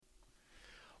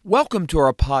Welcome to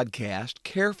our podcast,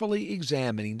 Carefully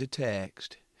Examining the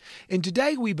Text. And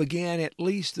today we began at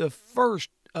least the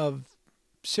first of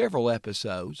several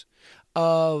episodes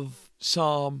of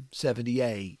Psalm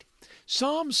 78.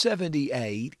 Psalm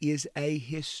 78 is a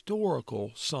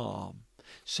historical psalm.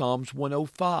 Psalms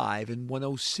 105 and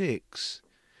 106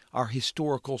 are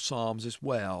historical psalms as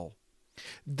well.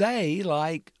 They,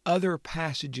 like other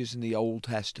passages in the Old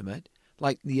Testament,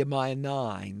 like Nehemiah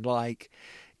 9, like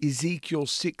Ezekiel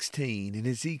 16 and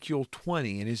Ezekiel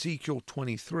 20 and Ezekiel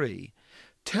 23,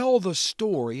 tell the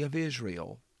story of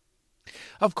Israel.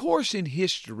 Of course, in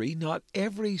history, not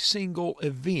every single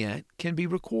event can be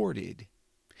recorded.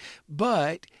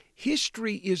 But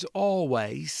history is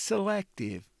always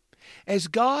selective. As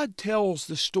God tells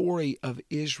the story of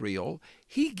Israel,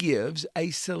 He gives a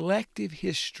selective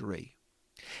history.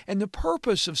 And the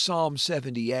purpose of Psalm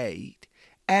 78,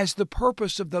 as the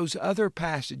purpose of those other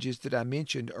passages that I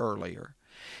mentioned earlier,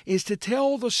 is to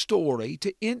tell the story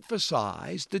to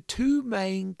emphasize the two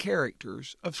main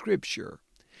characters of Scripture.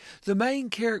 The main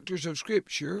characters of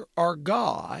Scripture are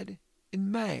God and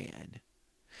man.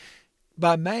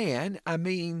 By man, I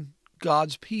mean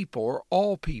God's people, or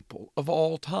all people of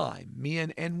all time,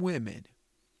 men and women.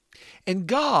 And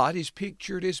God is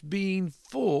pictured as being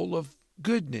full of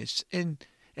goodness and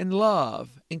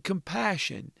love and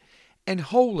compassion and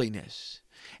holiness,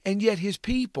 and yet His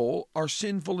people are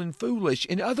sinful and foolish.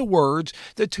 In other words,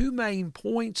 the two main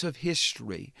points of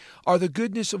history are the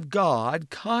goodness of God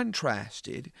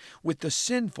contrasted with the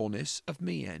sinfulness of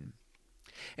men.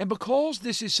 And because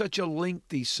this is such a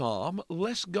lengthy psalm,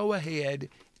 let's go ahead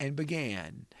and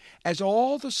begin. As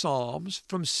all the psalms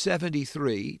from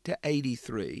 73 to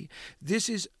 83, this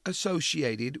is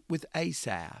associated with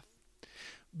Asaph.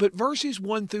 But verses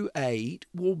 1 through 8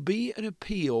 will be an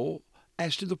appeal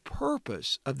as to the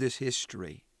purpose of this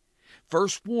history.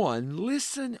 Verse 1,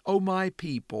 "Listen, O my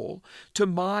people, to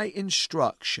my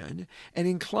instruction, and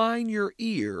incline your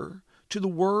ear to the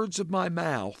words of my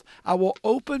mouth. I will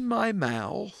open my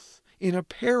mouth in a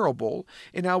parable,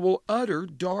 and I will utter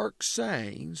dark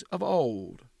sayings of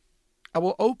old." I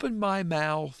will open my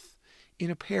mouth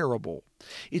in a parable.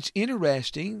 It's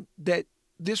interesting that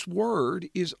this word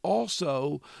is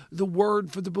also the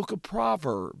word for the book of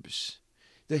Proverbs.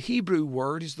 The Hebrew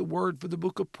word is the word for the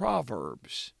book of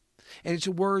Proverbs. And it's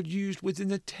a word used within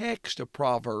the text of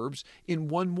Proverbs in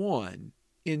 1:1,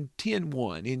 in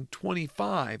 10:1, in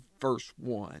 25 verse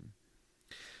 1.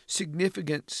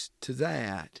 Significance to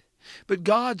that. But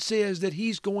God says that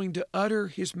He's going to utter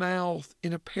His mouth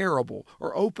in a parable,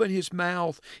 or open His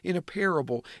mouth in a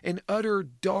parable, and utter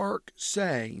dark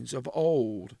sayings of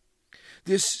old.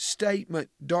 This statement,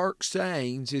 dark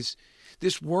sayings,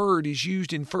 this word is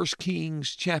used in 1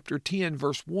 Kings chapter 10,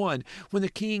 verse 1, when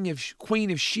the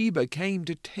Queen of Sheba came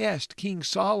to test King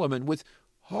Solomon with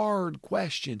hard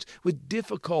questions, with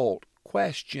difficult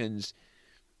questions.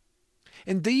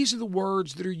 And these are the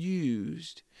words that are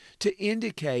used to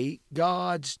indicate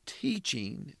God's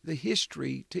teaching the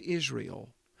history to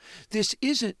Israel. This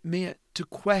isn't meant to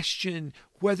question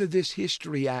whether this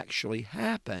history actually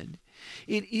happened.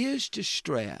 It is to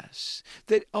stress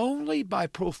that only by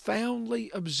profoundly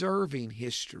observing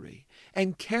history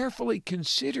and carefully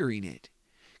considering it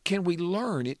can we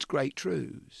learn its great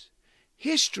truths.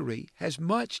 History has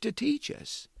much to teach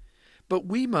us, but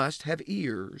we must have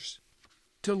ears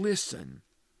to listen.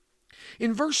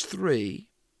 In verse 3,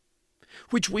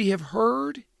 "Which we have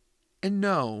heard and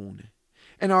known,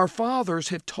 and our fathers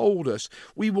have told us,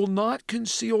 we will not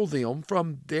conceal them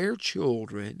from their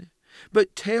children,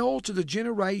 but tell to the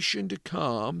generation to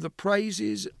come the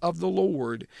praises of the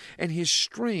Lord and His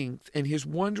strength and His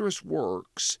wondrous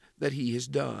works that He has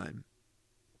done."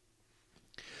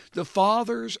 The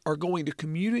fathers are going to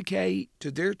communicate to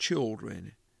their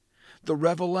children the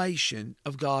revelation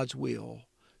of God's will.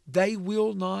 They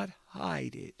will not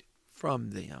hide it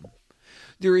from them.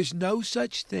 There is no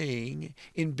such thing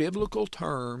in biblical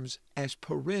terms as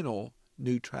parental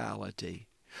neutrality.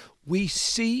 We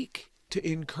seek to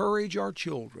encourage our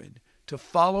children to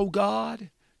follow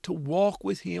God, to walk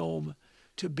with Him,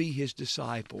 to be His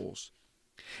disciples.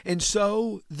 And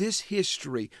so this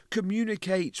history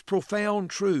communicates profound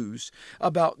truths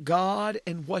about God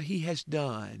and what He has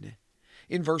done.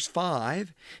 In verse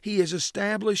 5, He has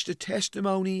established a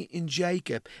testimony in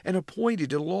Jacob and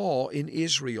appointed a law in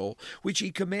Israel, which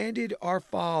He commanded our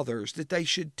fathers that they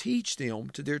should teach them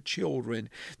to their children,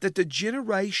 that the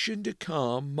generation to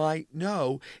come might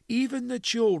know, even the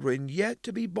children yet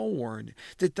to be born,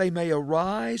 that they may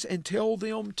arise and tell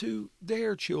them to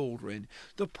their children.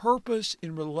 The purpose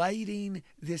in relating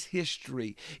this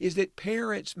history is that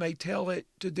parents may tell it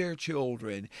to their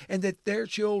children, and that their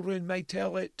children may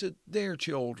tell it to their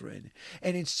children.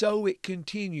 And so it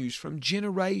continues from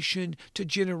generation to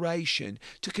generation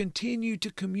to continue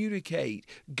to communicate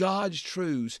God's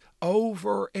truths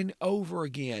over and over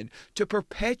again, to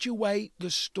perpetuate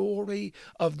the story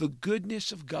of the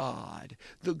goodness of God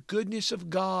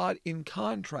in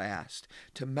contrast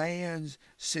to man's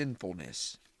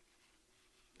sinfulness.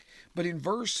 But in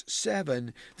verse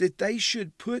 7, that they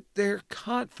should put their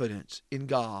confidence in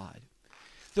God.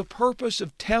 The purpose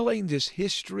of telling this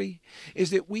history is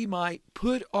that we might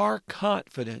put our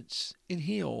confidence in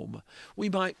Him. We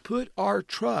might put our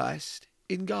trust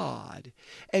in God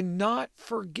and not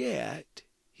forget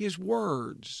His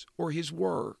words or His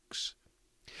works.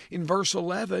 In verse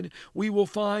 11, we will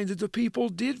find that the people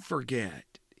did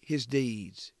forget His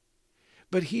deeds.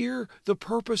 But here, the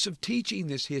purpose of teaching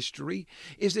this history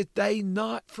is that they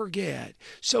not forget.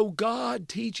 So God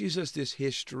teaches us this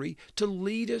history to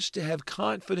lead us to have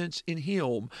confidence in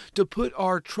Him, to put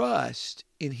our trust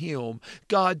in Him.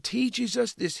 God teaches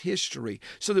us this history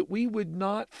so that we would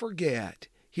not forget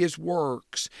His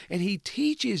works. And He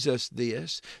teaches us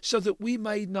this so that we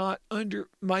may not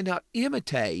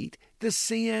imitate the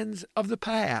sins of the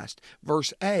past.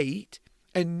 Verse 8,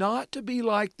 and not to be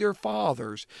like their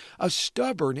fathers, a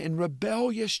stubborn and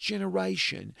rebellious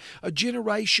generation, a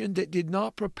generation that did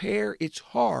not prepare its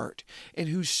heart and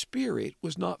whose spirit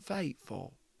was not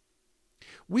faithful.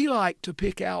 We like to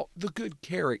pick out the good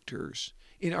characters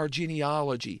in our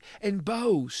genealogy and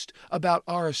boast about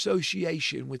our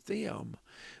association with them.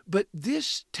 But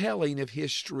this telling of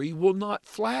history will not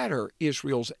flatter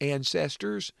Israel's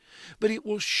ancestors, but it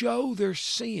will show their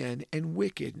sin and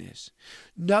wickedness.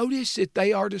 Notice that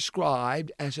they are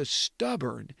described as a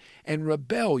stubborn and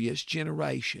rebellious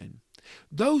generation.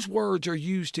 Those words are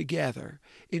used together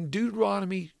in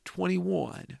Deuteronomy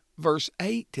 21, verse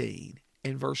 18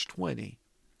 and verse 20.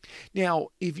 Now,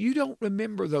 if you don't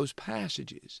remember those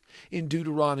passages in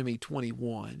Deuteronomy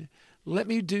 21, let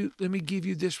me give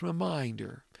you this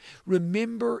reminder.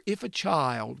 Remember, if a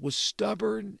child was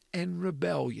stubborn and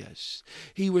rebellious,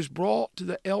 he was brought to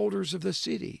the elders of the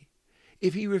city.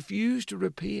 If he refused to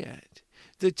repent,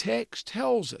 the text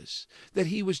tells us that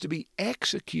he was to be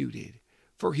executed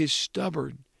for his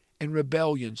stubborn and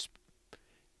rebellious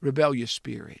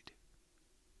spirit.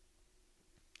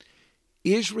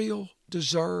 Israel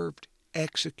deserved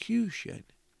execution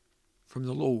from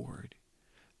the Lord.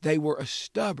 They were a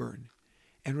stubborn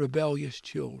and rebellious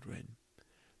children.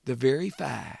 The very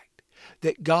fact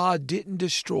that God didn't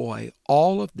destroy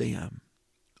all of them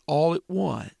all at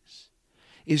once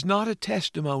is not a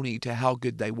testimony to how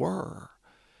good they were,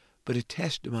 but a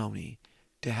testimony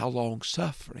to how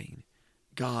long-suffering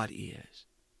God is.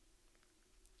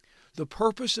 The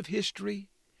purpose of history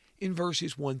in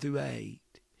verses 1 through 8,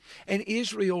 and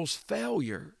Israel's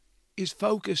failure is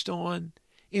focused on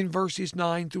in verses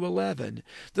 9 through 11.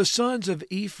 The sons of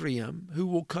Ephraim, who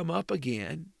will come up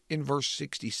again in verse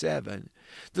 67,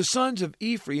 the sons of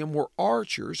Ephraim were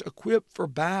archers equipped for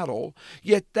battle,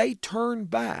 yet they turned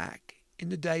back in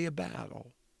the day of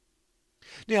battle.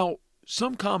 Now,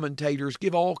 some commentators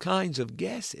give all kinds of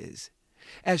guesses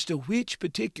as to which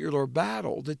particular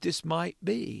battle that this might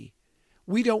be.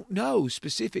 We don't know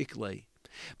specifically,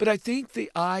 but I think the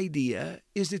idea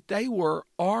is that they were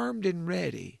armed and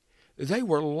ready. They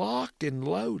were locked and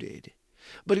loaded,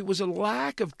 but it was a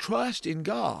lack of trust in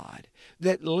God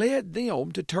that led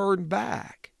them to turn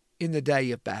back in the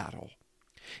day of battle.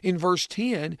 In verse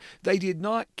 10, they did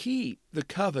not keep the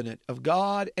covenant of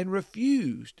God and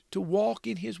refused to walk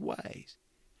in His ways.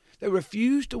 They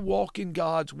refused to walk in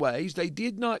God's ways. They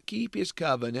did not keep His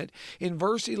covenant. In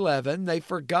verse 11, they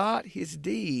forgot His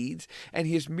deeds and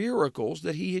His miracles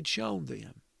that He had shown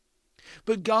them.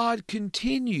 But God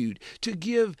continued to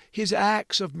give His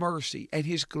acts of mercy and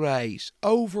His grace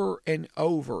over and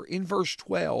over. In verse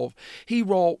 12, He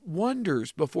wrought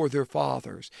wonders before their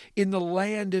fathers in the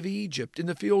land of Egypt, in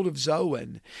the field of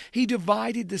Zoan. He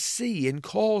divided the sea and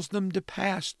caused them to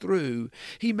pass through.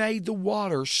 He made the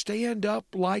water stand up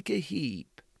like a heap.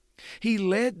 He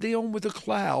led them with a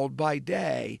cloud by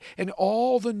day, and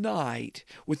all the night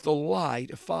with the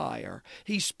light of fire.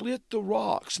 He split the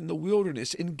rocks in the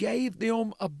wilderness and gave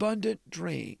them abundant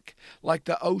drink, like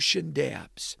the ocean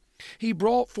depths. He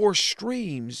brought forth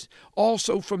streams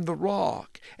also from the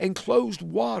rock, and closed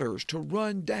waters to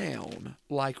run down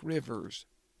like rivers.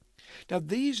 Now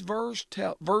these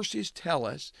verses tell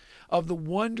us of the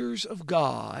wonders of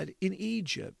God in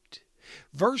Egypt.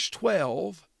 Verse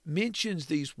 12 mentions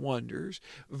these wonders,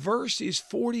 verses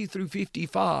 40 through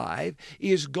 55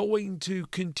 is going to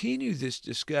continue this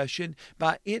discussion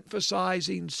by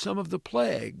emphasizing some of the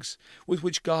plagues with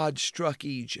which God struck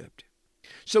Egypt.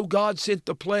 So God sent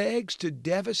the plagues to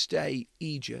devastate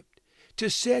Egypt, to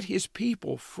set his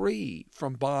people free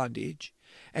from bondage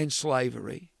and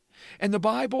slavery. And the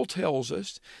Bible tells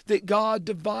us that God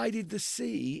divided the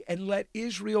sea and let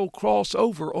Israel cross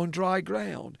over on dry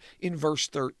ground. In verse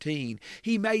 13,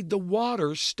 he made the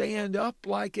waters stand up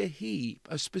like a heap,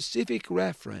 a specific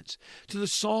reference to the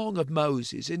song of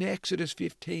Moses in Exodus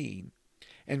 15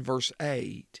 and verse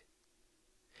 8.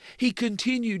 He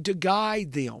continued to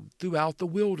guide them throughout the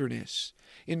wilderness.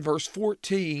 In verse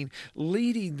 14,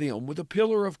 leading them with a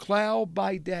pillar of cloud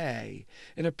by day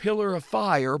and a pillar of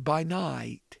fire by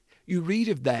night. You read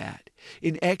of that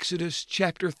in Exodus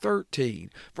chapter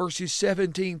 13, verses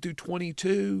 17 through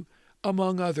 22,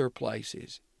 among other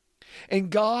places. And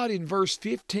God, in verse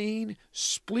 15,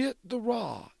 split the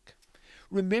rock.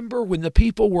 Remember when the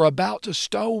people were about to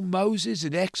stone Moses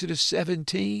in Exodus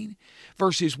 17,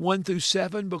 verses 1 through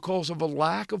 7, because of a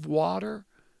lack of water?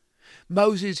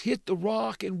 Moses hit the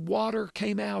rock and water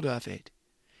came out of it.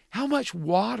 How much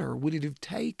water would it have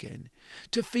taken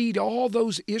to feed all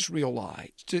those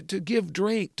Israelites, to give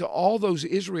drink to all those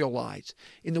Israelites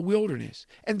in the wilderness,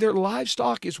 and their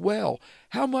livestock as well?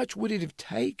 How much would it have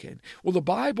taken? Well, the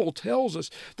Bible tells us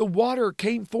the water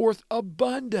came forth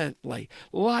abundantly,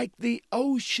 like the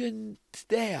ocean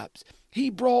depths. He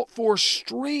brought forth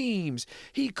streams.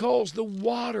 He caused the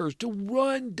waters to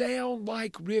run down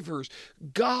like rivers.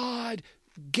 God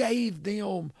gave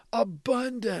them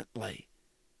abundantly.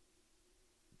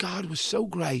 God was so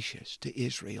gracious to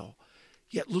Israel.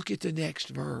 Yet look at the next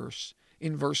verse,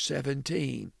 in verse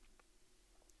 17.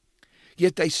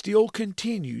 Yet they still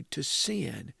continued to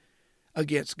sin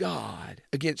against God,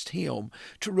 against him,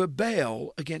 to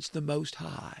rebel against the Most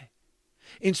High.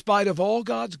 In spite of all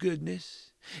God's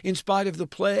goodness, in spite of the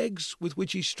plagues with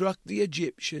which he struck the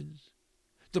Egyptians,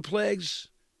 the plagues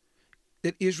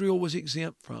that Israel was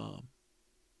exempt from,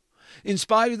 in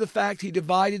spite of the fact he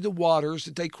divided the waters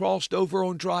that they crossed over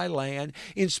on dry land,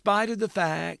 in spite of the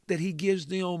fact that he gives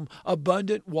them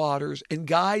abundant waters and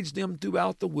guides them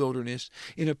throughout the wilderness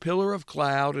in a pillar of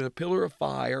cloud and a pillar of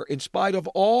fire, in spite of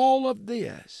all of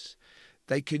this,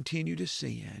 they continue to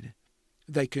sin.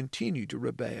 They continue to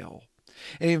rebel.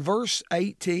 And in verse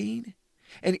 18,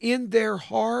 and in their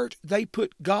heart they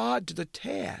put God to the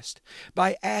test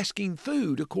by asking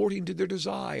food according to their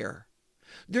desire.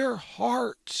 Their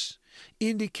hearts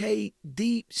indicate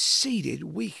deep-seated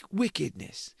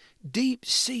wickedness,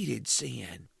 deep-seated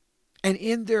sin. And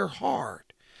in their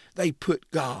heart, they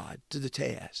put God to the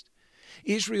test.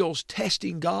 Israel's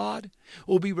testing God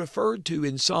will be referred to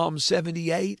in Psalm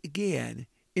 78 again,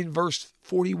 in verse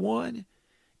 41,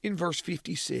 in verse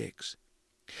 56.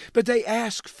 But they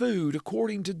asked food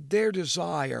according to their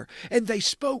desire, and they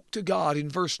spoke to God in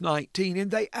verse 19, and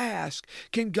they asked,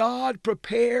 can God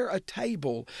prepare a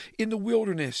table in the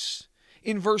wilderness?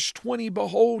 In verse 20,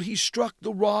 behold, he struck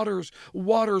the waters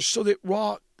so that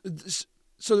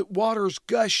waters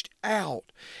gushed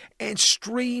out, and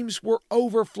streams were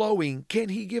overflowing. Can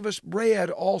he give us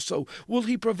bread also? Will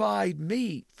he provide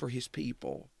meat for his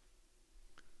people?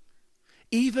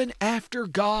 Even after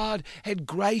God had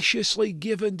graciously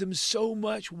given them so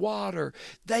much water,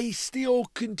 they still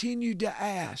continued to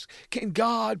ask, can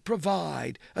God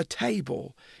provide a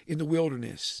table in the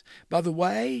wilderness? By the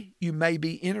way, you may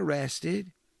be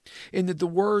interested in that the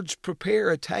words prepare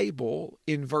a table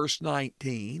in verse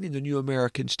 19 in the New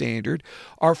American Standard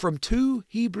are from two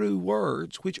Hebrew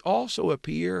words which also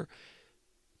appear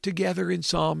together in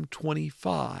Psalm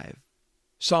 25,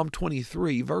 Psalm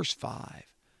 23, verse 5.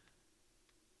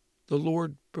 The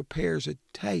Lord prepares a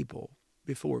table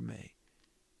before me.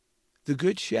 The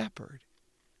Good Shepherd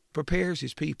prepares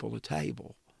his people a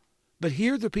table. But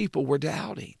here the people were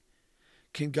doubting.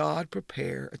 Can God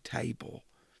prepare a table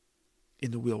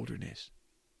in the wilderness?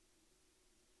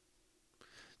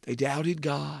 They doubted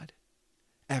God.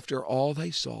 After all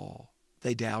they saw,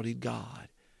 they doubted God.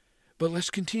 But let's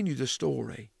continue the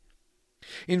story.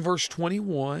 In verse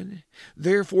 21,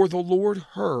 therefore the Lord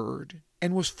heard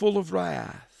and was full of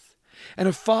wrath. And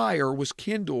a fire was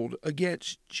kindled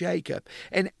against Jacob,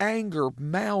 and anger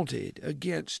mounted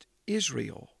against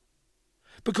Israel,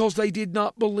 because they did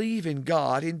not believe in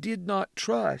God and did not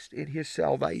trust in his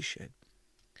salvation.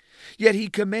 Yet he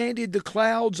commanded the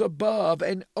clouds above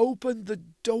and opened the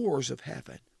doors of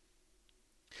heaven.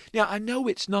 Now, I know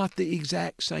it's not the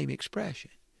exact same expression,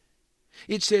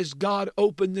 It says God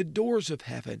opened the doors of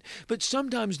heaven. But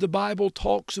sometimes the Bible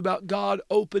talks about God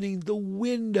opening the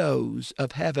windows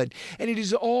of heaven. And it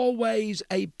is always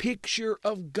a picture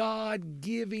of God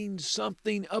giving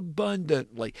something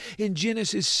abundantly. In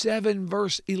Genesis 7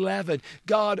 verse 11,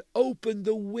 God opened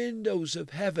the windows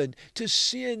of heaven to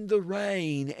send the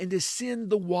rain and to send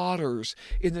the waters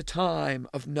in the time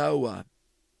of Noah.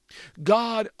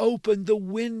 God opened the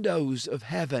windows of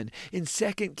heaven in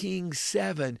 2 Kings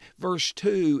 7 verse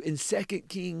 2 and 2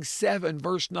 Kings 7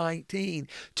 verse 19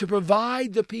 to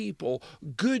provide the people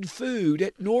good food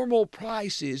at normal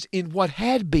prices in what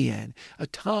had been a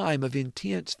time of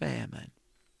intense famine.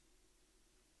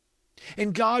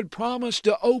 And God promised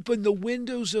to open the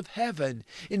windows of heaven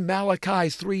in Malachi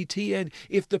 3:10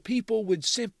 if the people would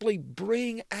simply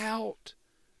bring out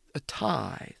a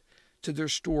tithe to their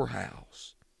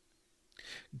storehouse.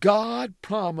 God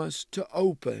promised to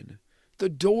open the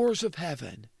doors of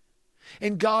heaven.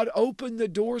 And God opened the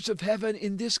doors of heaven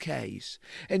in this case.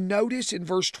 And notice in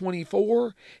verse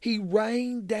 24, He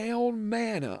rained down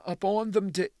manna upon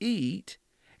them to eat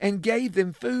and gave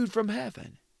them food from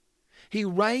heaven. He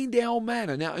rained down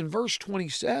manna. Now in verse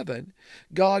 27,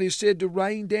 God is said to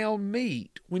rain down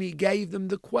meat when He gave them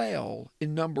the quail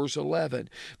in Numbers 11.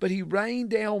 But He rained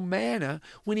down manna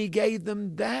when He gave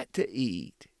them that to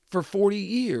eat for 40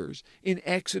 years in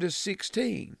Exodus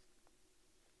 16.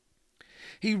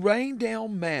 He rained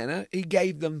down manna. He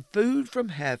gave them food from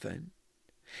heaven.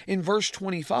 In verse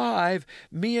 25,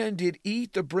 men did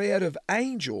eat the bread of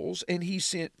angels, and He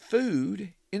sent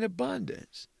food in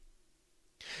abundance.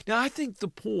 Now, I think the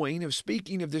point of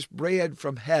speaking of this bread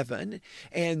from heaven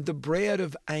and the bread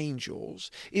of angels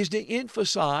is to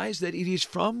emphasize that it is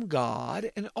from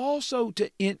God, and also to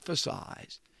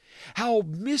emphasize how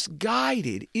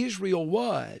misguided Israel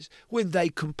was when they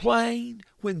complained,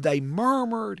 when they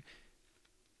murmured,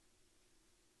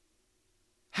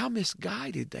 how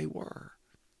misguided they were.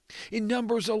 In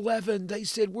Numbers 11, they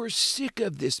said, we're sick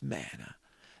of this manna.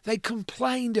 They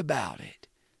complained about it.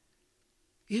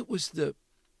 It was the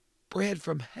bread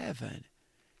from heaven.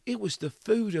 It was the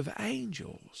food of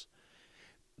angels.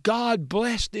 God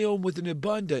blessed them with an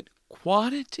abundant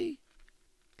quantity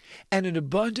and an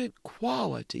abundant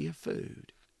quality of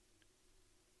food.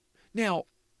 Now,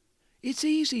 it's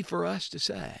easy for us to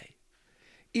say,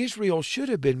 Israel should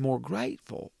have been more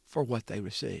grateful for what they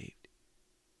received.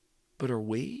 But are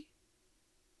we?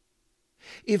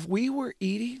 If we were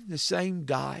eating the same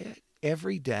diet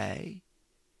every day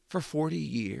for 40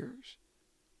 years,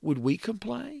 would we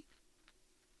complain?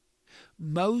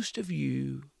 Most of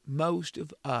you, most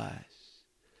of us,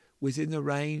 within the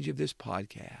range of this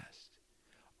podcast,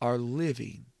 are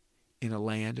living in a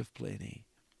land of plenty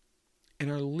and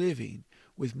are living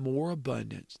with more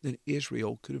abundance than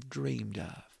Israel could have dreamed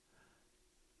of.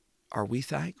 Are we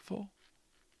thankful?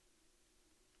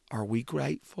 Are we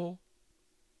grateful?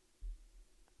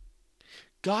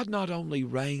 God not only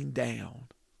rained down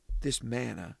this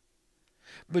manna,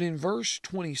 but in verse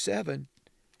 27,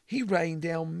 He rained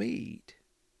down meat,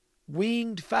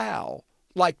 winged fowl,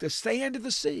 like the sand of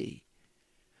the sea.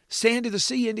 Sand of the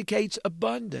sea indicates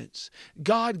abundance.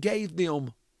 God gave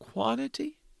them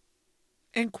quantity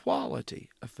and quality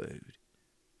of food.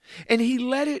 And He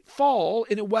let it fall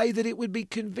in a way that it would be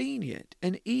convenient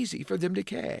and easy for them to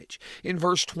catch. In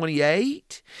verse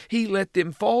 28, He let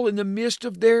them fall in the midst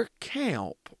of their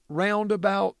camp, round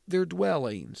about their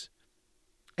dwellings.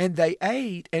 And they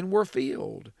ate and were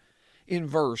filled. In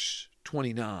verse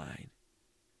 29,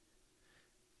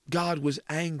 God was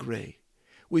angry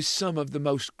with some of the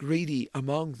most greedy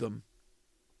among them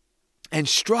and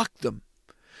struck them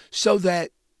so that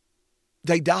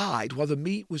they died while the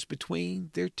meat was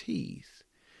between their teeth.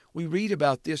 We read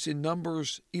about this in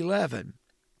Numbers 11.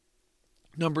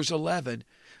 Numbers 11,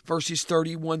 verses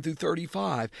 31 through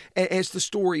 35, as the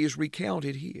story is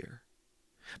recounted here.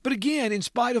 But again, in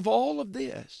spite of all of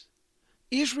this,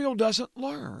 Israel doesn't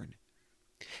learn.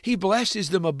 He blesses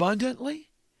them abundantly,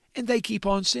 and they keep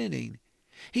on sinning.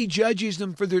 He judges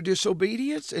them for their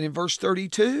disobedience, and in verse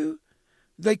 32,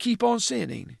 they keep on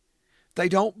sinning. They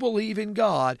don't believe in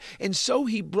God, and so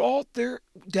He brought their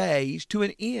days to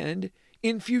an end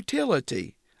in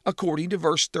futility, according to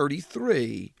verse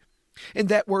 33. And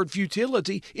that word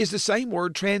futility is the same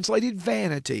word translated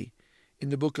vanity in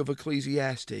the book of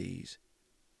Ecclesiastes.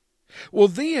 Well,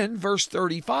 then, verse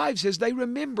 35 says they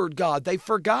remembered God. They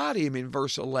forgot Him in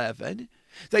verse 11.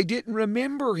 They didn't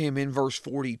remember Him in verse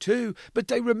 42, but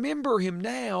they remember Him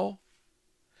now.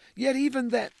 Yet even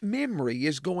that memory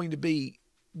is going to be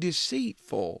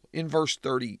deceitful in verse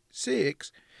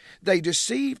 36, They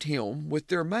deceived him with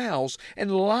their mouths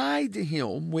and lied to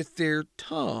him with their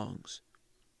tongues.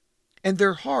 And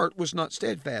their heart was not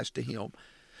steadfast to him.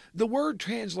 The word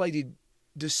translated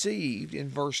deceived in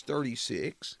verse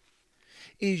 36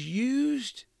 is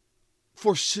used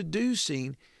for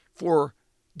seducing, for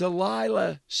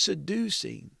Delilah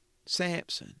seducing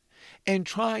Samson and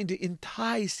trying to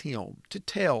entice him to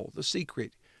tell the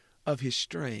secret of his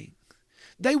strength.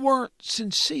 They weren't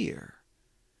sincere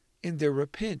in their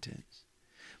repentance.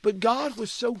 But God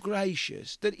was so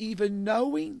gracious that even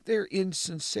knowing their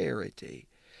insincerity,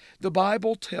 the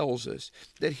Bible tells us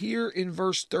that here in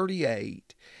verse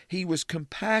 38, he was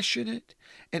compassionate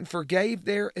and forgave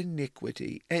their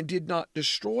iniquity and did not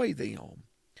destroy them.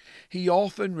 He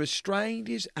often restrained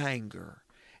his anger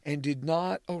and did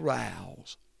not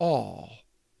arouse all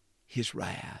his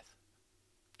wrath.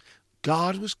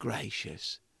 God was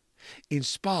gracious in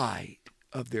spite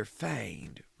of their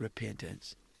feigned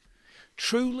repentance.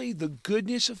 Truly, the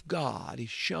goodness of God is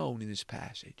shown in this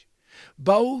passage,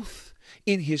 both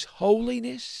in his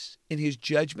holiness, in his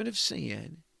judgment of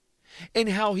sin, and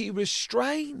how he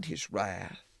restrained his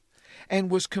wrath and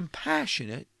was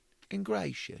compassionate and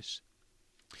gracious.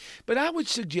 But I would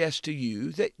suggest to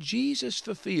you that Jesus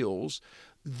fulfills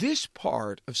this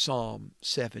part of Psalm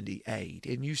 78,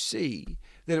 and you see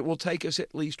that it will take us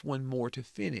at least one more to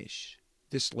finish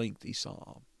this lengthy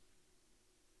psalm.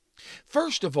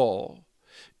 First of all,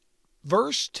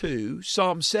 verse 2,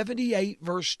 Psalm 78,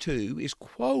 verse 2, is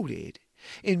quoted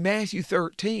in Matthew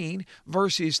 13,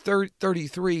 verses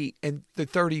 33 and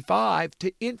 35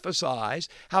 to emphasize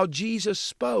how Jesus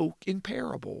spoke in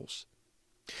parables.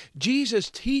 Jesus'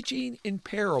 teaching in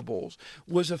parables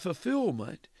was a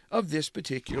fulfillment of this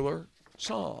particular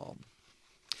psalm.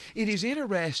 It is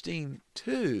interesting,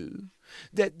 too,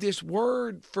 that this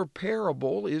word for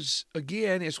parable is,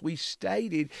 again, as we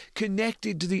stated,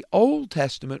 connected to the Old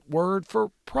Testament word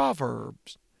for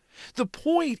proverbs. The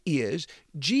point is,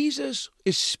 Jesus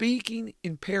is speaking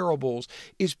in parables,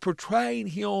 is portraying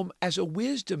him as a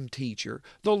wisdom teacher,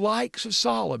 the likes of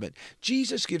Solomon.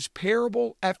 Jesus gives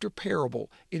parable after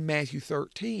parable in Matthew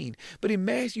 13. But in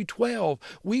Matthew 12,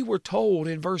 we were told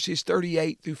in verses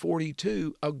 38 through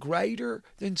 42, a greater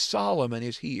than Solomon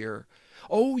is here.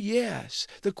 Oh yes,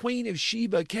 the Queen of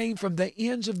Sheba came from the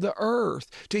ends of the earth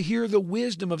to hear the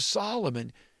wisdom of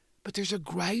Solomon. But there's a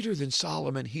greater than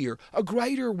Solomon here, a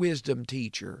greater wisdom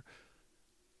teacher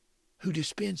who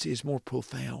dispenses more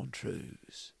profound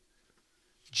truths.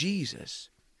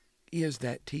 Jesus is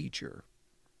that teacher.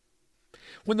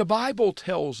 When the Bible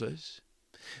tells us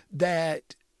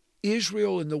that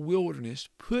Israel in the wilderness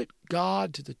put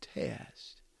God to the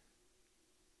test,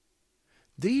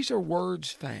 these are words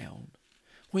found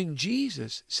when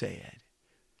Jesus said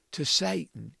to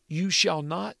Satan, "You shall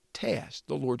not test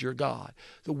the Lord your God."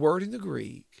 The word in the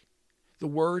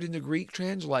Greek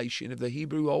translation of the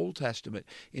Hebrew Old Testament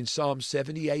in Psalm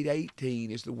 78:18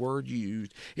 is the word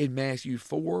used in Matthew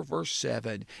 4, verse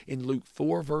 7, in Luke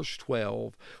 4, verse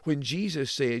 12, when Jesus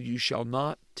said, "You shall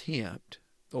not tempt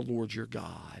the Lord your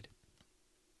God."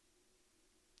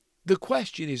 The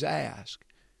question is asked,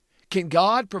 can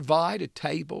God provide a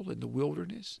table in the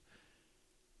wilderness?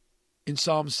 In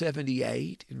Psalm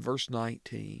 78, in verse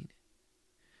 19,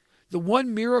 the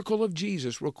one miracle of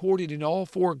Jesus recorded in all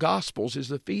four Gospels is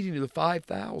the feeding of the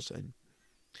 5,000.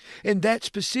 And that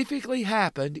specifically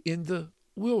happened in the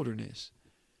wilderness.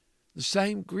 The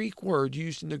same Greek word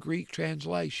used in the Greek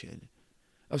translation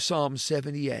of Psalm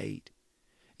 78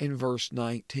 in verse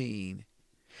 19.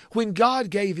 When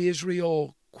God gave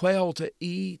Israel quail to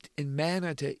eat and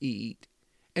manna to eat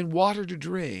and water to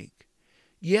drink,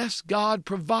 yes, God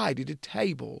provided a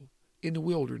table in the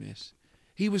wilderness.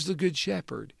 He was the good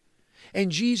shepherd.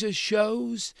 And Jesus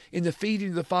shows in the feeding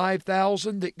of the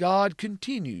 5,000 that God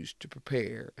continues to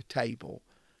prepare a table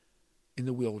in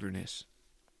the wilderness.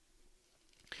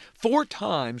 4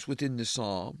 times within the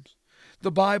Psalms,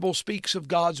 the Bible speaks of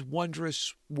God's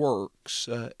wondrous works,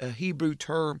 a Hebrew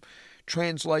term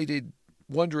translated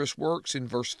wondrous works in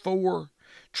verse 4,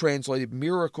 translated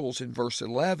miracles in verse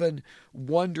 11,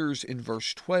 wonders in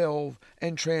verse 12,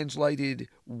 and translated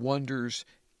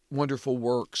wonderful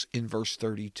works in verse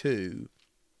 32.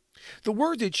 The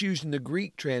word that's used in the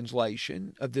Greek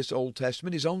translation of this Old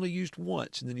Testament is only used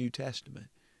once in the New Testament.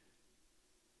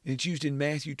 And it's used in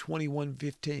Matthew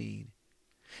 21:15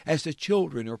 as the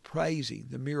children are praising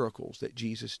the miracles that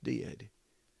Jesus did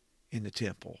in the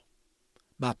temple.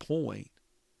 My point,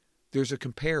 there's a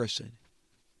comparison.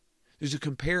 There's a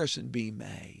comparison being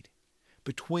made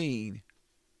between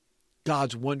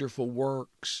God's wonderful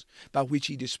works by which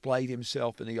he displayed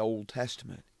himself in the Old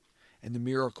Testament and the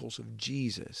miracles of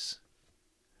Jesus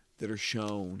that are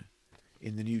shown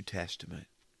in the New Testament.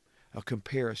 A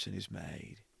comparison is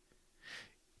made.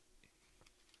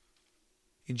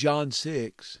 In John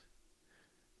 6,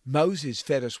 Moses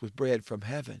fed us with bread from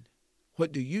heaven.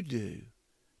 What do you do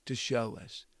to show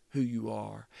us who you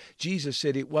are? Jesus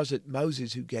said it wasn't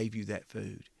Moses who gave you that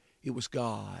food. It was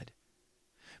God.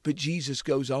 But Jesus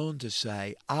goes on to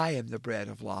say, I am the bread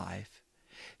of life.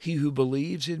 He who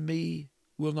believes in me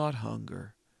will not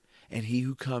hunger, and he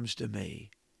who comes to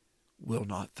me will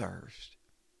not thirst.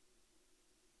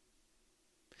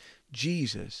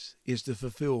 Jesus is the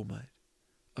fulfillment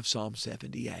of Psalm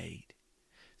 78.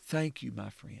 Thank you, my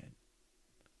friend,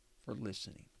 for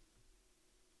listening.